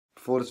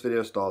Before this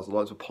video starts, I'd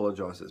like to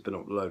apologise that it's been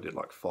uploaded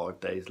like 5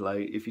 days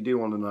late. If you do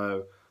want to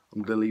know,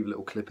 I'm going to leave a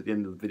little clip at the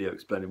end of the video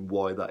explaining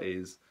why that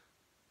is.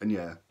 And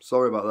yeah,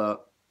 sorry about that.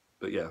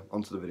 But yeah,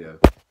 onto the video.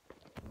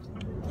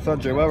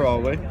 Sanjay, where are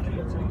we?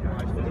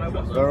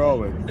 Where are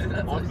we?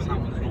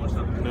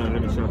 No, let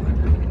me show.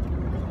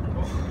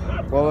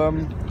 Well,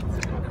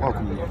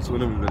 welcome to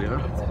another video.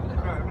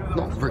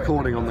 Not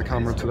recording on the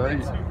camera today.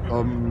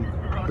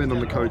 Been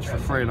on the coach for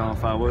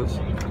 3.5 hours.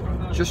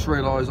 Just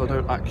realised I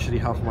don't actually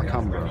have my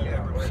camera.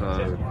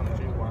 So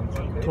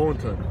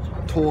Taunton.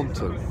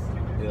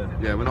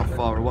 Yeah, we're not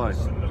far away.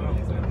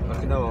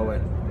 You know I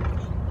went.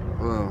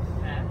 Well,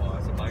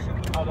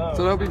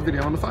 so there'll be a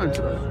video on the phone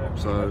today.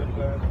 So,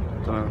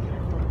 don't know.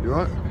 You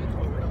alright?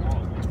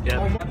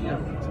 Yeah.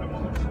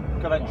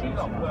 Coventry.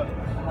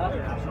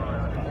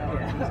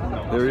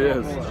 There he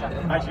is.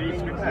 Actually,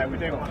 to be fair, we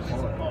do.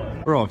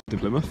 Arrived in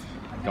Plymouth.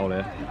 Goal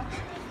here.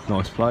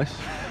 Nice place.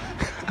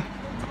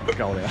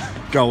 Goal here.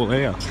 Goal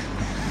here.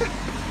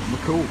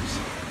 McCall's.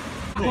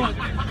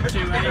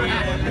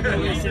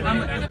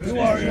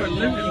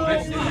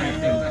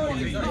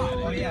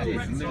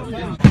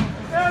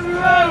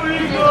 Everywhere we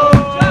go!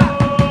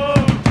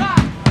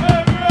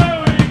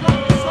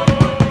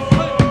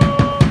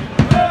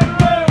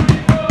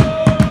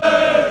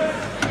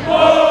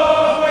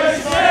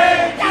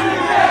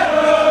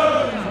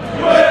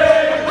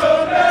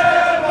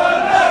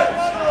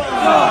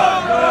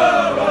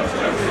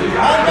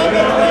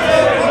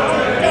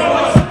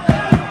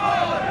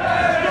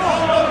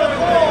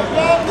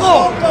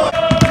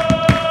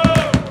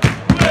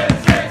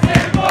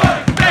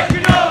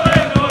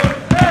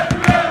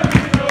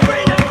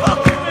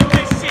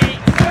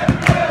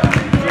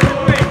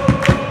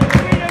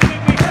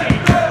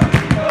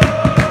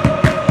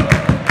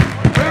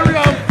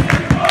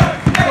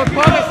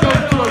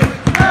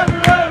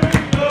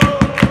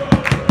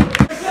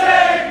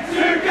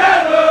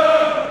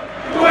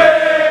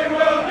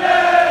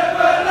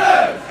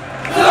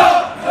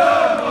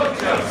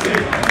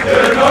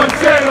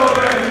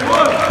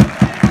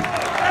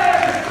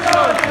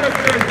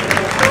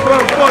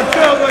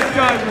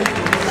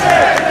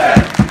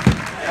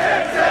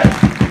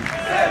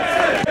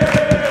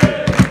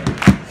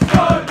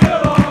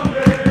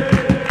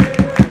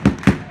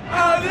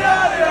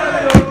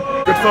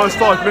 First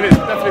 5 minutes,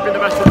 definitely been the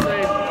best of the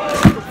team.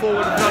 Look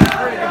forward and done a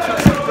really good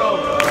chance for the goal.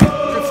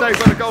 Good save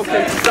by the goalkeeper.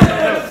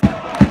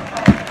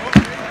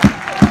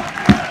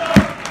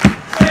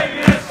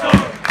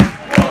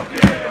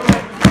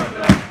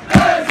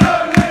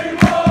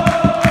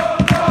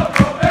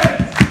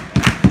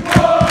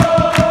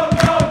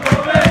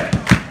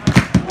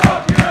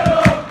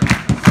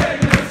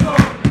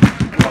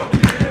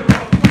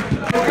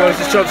 Guys,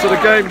 the chance of the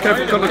game.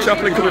 Kevin Connor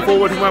Chaplin coming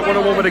forward and went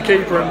one-on-one with the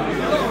keeper, and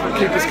the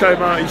keeper's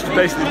came out. He's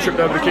basically tripped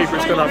over the keeper.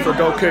 It's gone out for a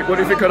goal kick. What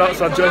do you think of that,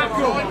 Sanjay?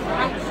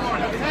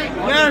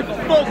 Yeah,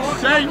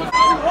 fuck's sake!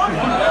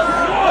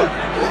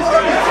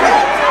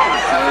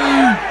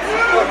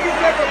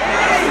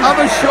 Have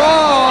a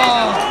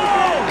shot!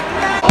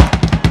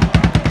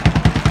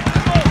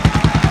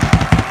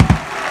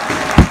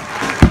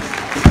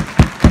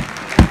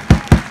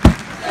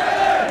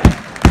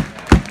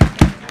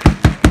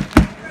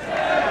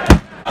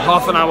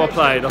 Half an hour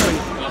played. I think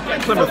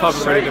Plymouth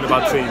haven't really been a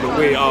bad team, but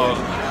we are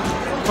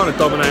kind of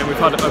dominating. We've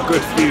had a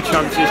good few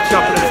chances.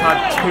 Chaplin's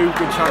had 2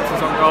 good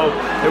chances on goal.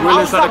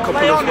 Williams had a couple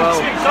as well.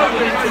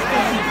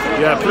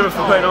 Yeah, Plymouth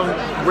are putting on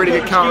really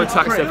good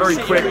counter-attacks. They're very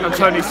quick.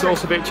 Antoni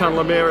Sorcevic and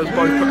Ramirez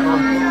both putting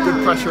on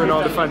good pressure in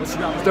our defence.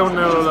 Still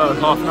 0-0,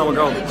 half an hour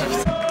goal.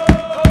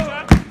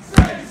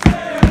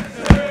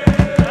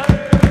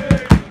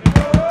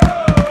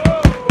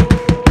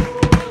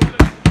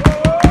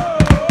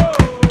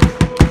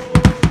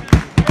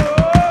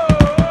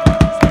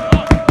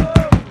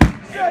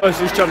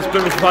 This chance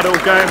Plymouth have had all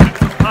game.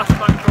 Pass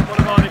back from one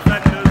of our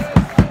defenders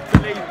to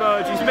Lee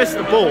Burge. He's missed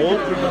the ball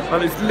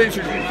and it's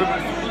literally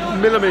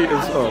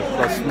millimetres. Oh,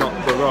 that's not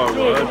the right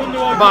word.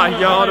 About a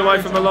yard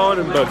away from the line,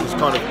 and Burge just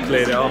kind of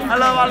cleared it off.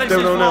 Hello, Alex.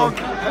 Still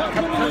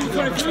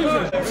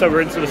 0-0. So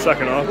we're into the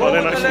second half, but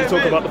then actually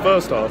talk about the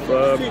first half.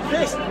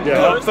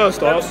 Yeah,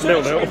 first half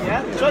 0-0.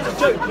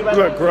 We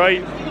weren't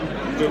great.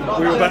 We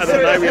were better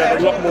than they. We had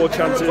a lot more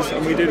chances,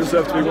 and we do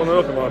deserve to be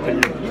 1-0 in my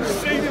opinion.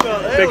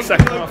 Big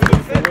second half. We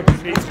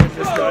need to win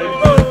this game.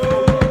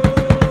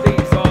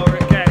 These are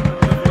again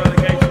another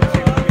relegation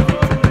team that we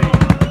need to beat.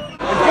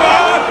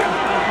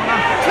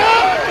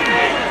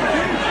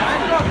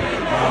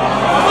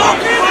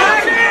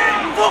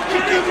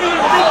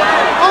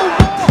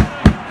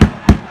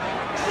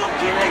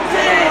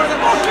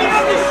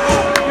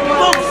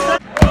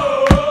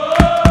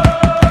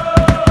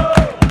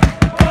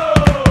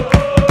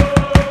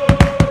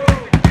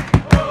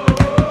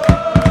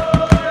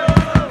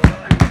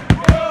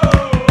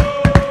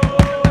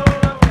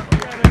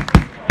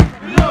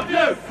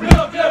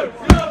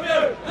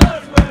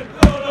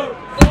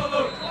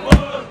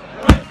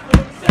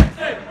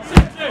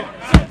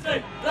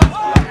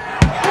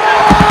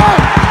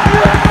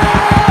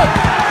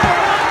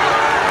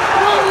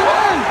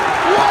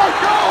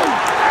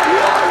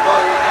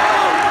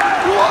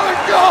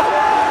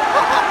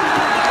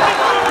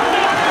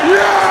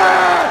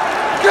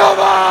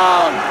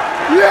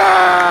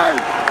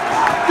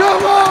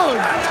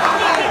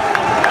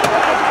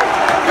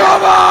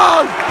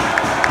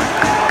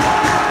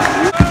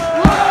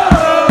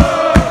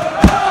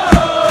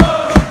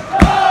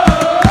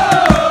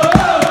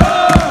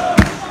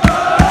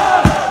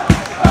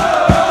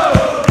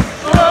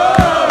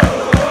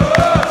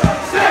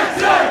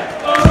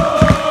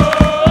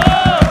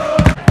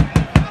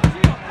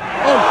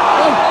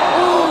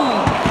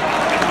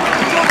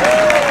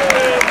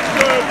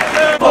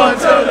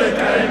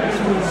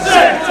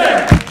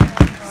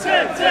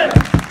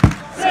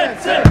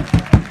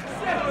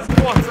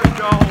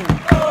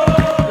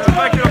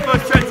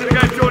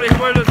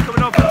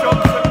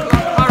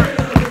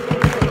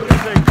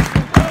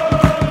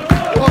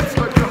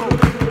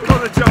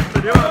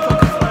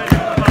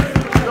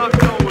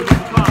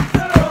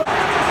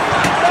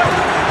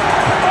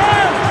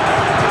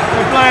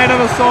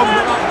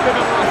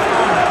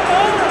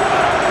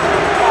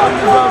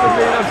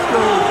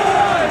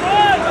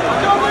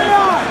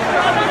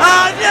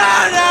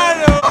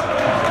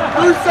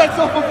 sets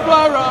off a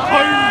flare at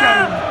home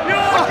game.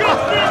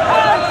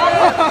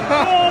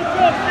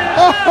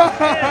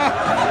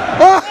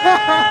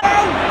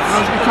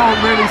 As we can't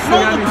really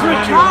see anything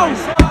anyway.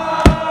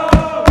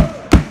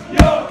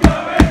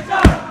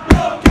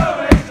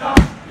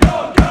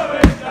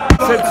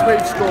 Since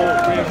we've scored,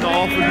 we have not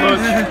offered much.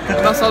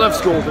 And that's how they've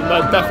scored, and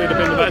they've definitely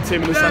been the better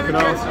team in the second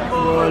half.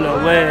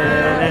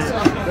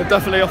 They've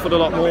definitely offered a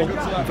lot more.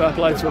 Fair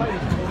play to them.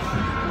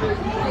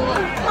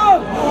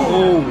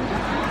 Oh.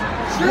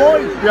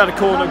 We had a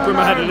corner,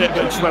 Grimmer headed it,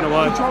 but it just went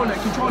away. Just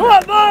over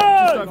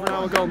an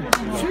hour gone.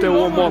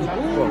 Still 1-1.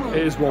 Well,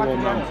 it is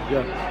 1-1 now,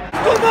 yeah.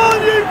 Come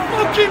on, you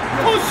fucking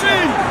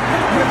pussy!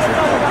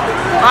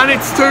 And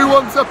it's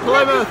 2-1 to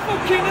Plymouth.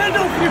 Fucking head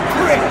off, you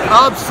prick!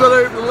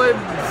 Absolute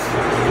limbs.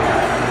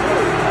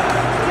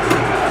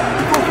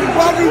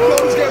 Why do you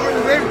guys get rid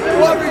of him?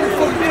 Why do you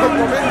fucking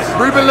compliments?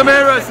 Ruben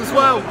Ramirez as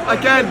well,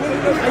 again.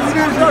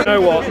 You know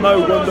what? No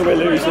wonder we're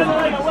losing.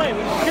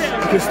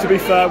 Because to be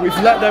fair, we've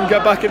let them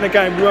get back in the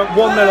game. We went 1-0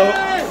 up.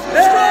 And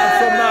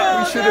from that,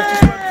 we should have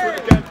just went for it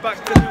again,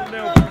 back to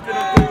 0-0. But we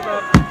didn't do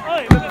that.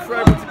 Plymouth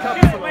were able to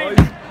capitalise.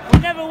 We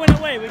never win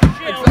away, we can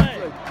shit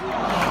exactly.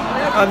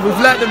 And we've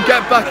let them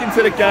get back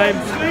into the game.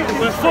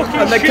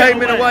 And they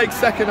came in away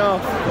second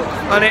half.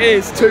 And it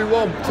is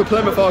 2-1 to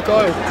Plymouth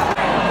Argyle.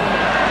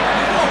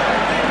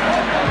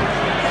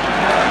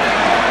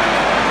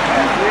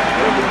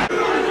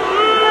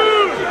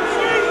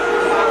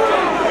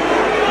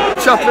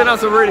 Chaplin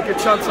has a really good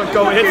chance on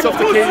goal. He hits off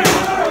the keeper.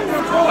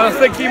 And I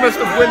think he must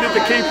have winded the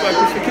keeper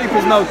because the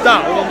keeper's now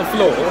down on the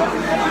floor.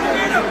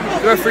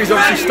 The referee's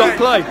obviously stopped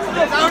play.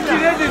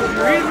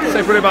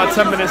 So probably about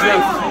 10 minutes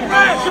left.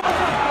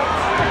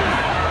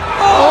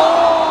 Oh!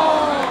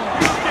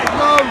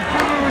 No,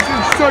 Grimmer was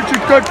in such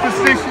a good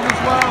position as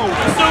well.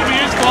 It's still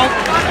be his fault.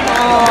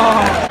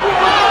 Oh.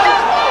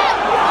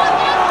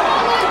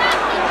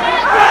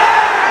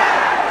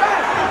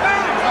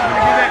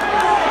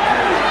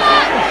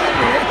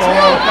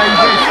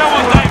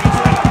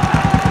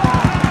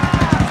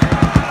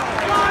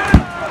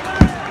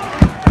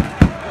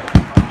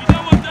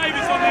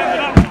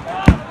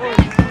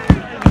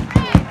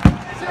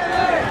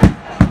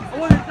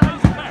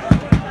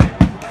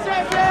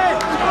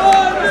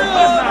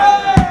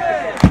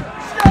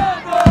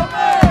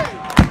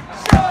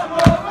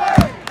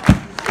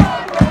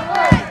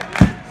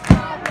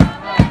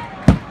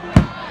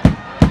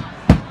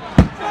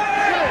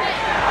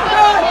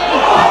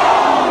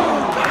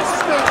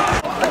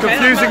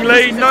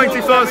 Confusingly,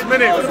 91st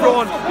minute, we've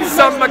brought on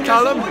Sam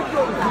McCallum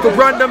for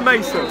Brandon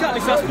Mason.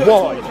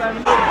 Why?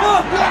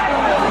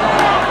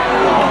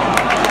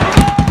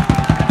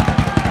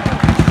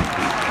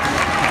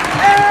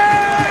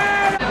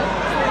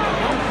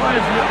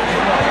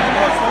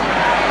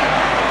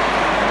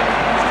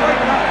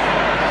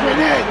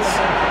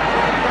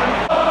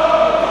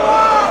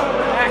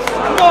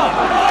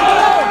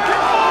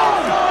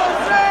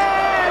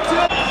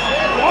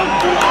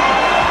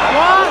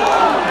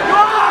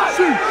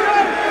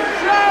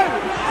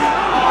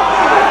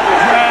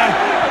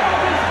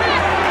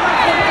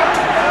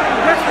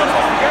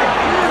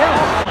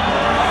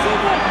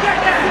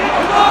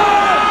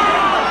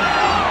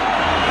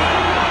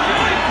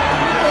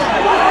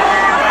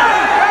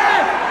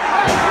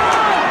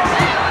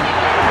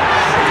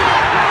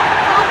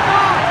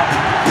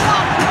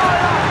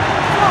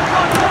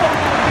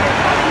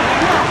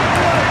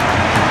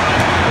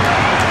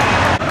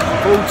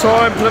 Full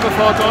time, Plymouth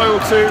Argyle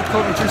 2,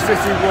 Coventry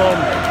City 1.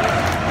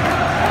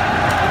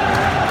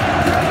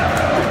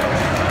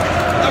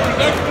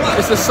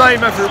 It's the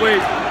same every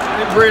week,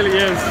 it really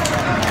is.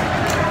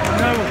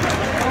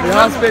 It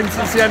has been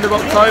since the end of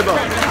October.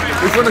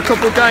 We've won a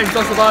couple of games,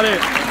 that's about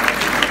it.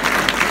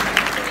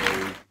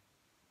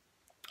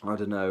 I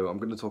don't know, I'm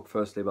going to talk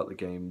firstly about the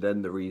game,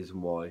 then the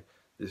reason why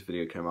this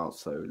video came out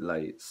so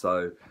late.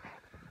 So,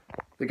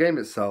 the game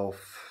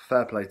itself,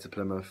 fair play to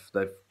Plymouth.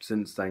 They've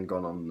since then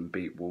gone on and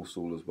beat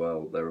Walsall as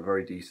well. They're a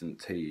very decent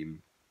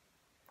team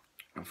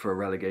for a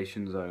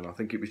relegation zone. I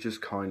think it was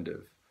just kind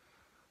of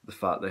the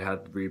fact they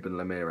had Ruben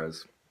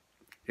Ramirez.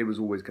 It was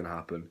always going to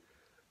happen.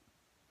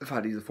 The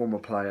fact he's a former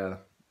player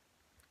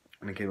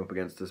and he came up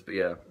against us. But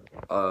yeah,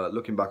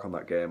 looking back on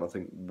that game, I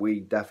think we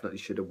definitely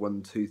should have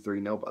won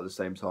 2-3-0. But at the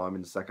same time,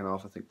 in the second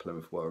half, I think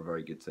Plymouth were a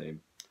very good team.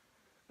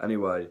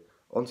 Anyway,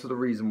 on to the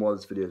reason why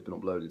this video has been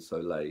uploaded so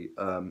late.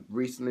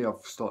 Recently,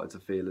 I've started to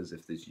feel as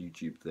if this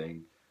YouTube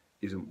thing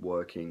isn't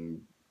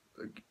working.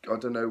 I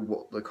don't know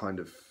what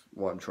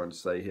I'm trying to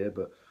say here,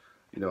 but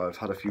you know, I've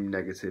had a few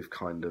negative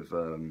kind of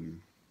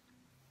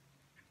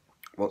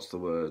what's the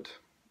word?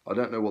 I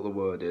don't know what the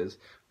word is,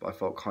 but I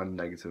felt kind of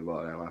negative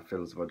about it, and I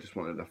feel as if I just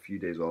wanted a few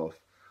days off.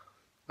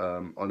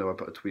 I know I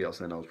put a tweet out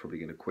saying I was probably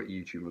going to quit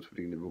YouTube.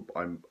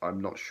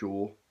 I'm not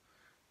sure.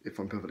 If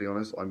I'm perfectly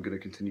honest, I'm going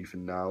to continue for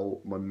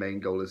now. My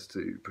main goal is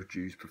to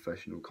produce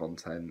professional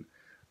content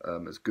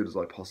as good as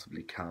I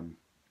possibly can.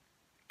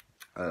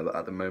 But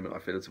at the moment, I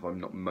feel as if I'm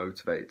not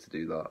motivated to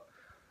do that.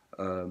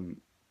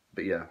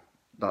 But yeah,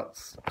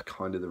 that's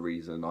kind of the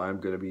reason. I am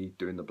going to be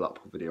doing the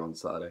Blackpool video on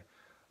Saturday.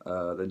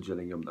 then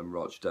Gillingham, then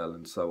Rochdale,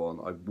 and so on.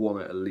 I want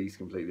to at least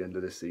complete the end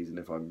of this season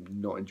if I'm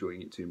not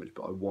enjoying it too much,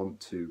 but I want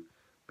to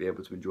be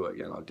able to enjoy it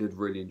again. I did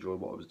really enjoy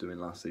what I was doing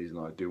last season.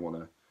 I do want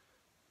to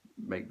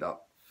make that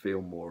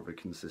feel more of a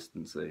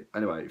consistency.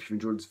 Anyway, if you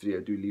enjoyed this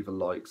video, do leave a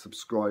like,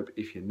 subscribe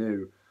if you're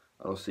new,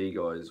 and I'll see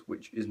you guys,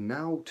 which is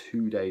now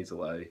 2 days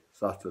away,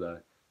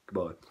 Saturday.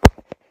 Goodbye.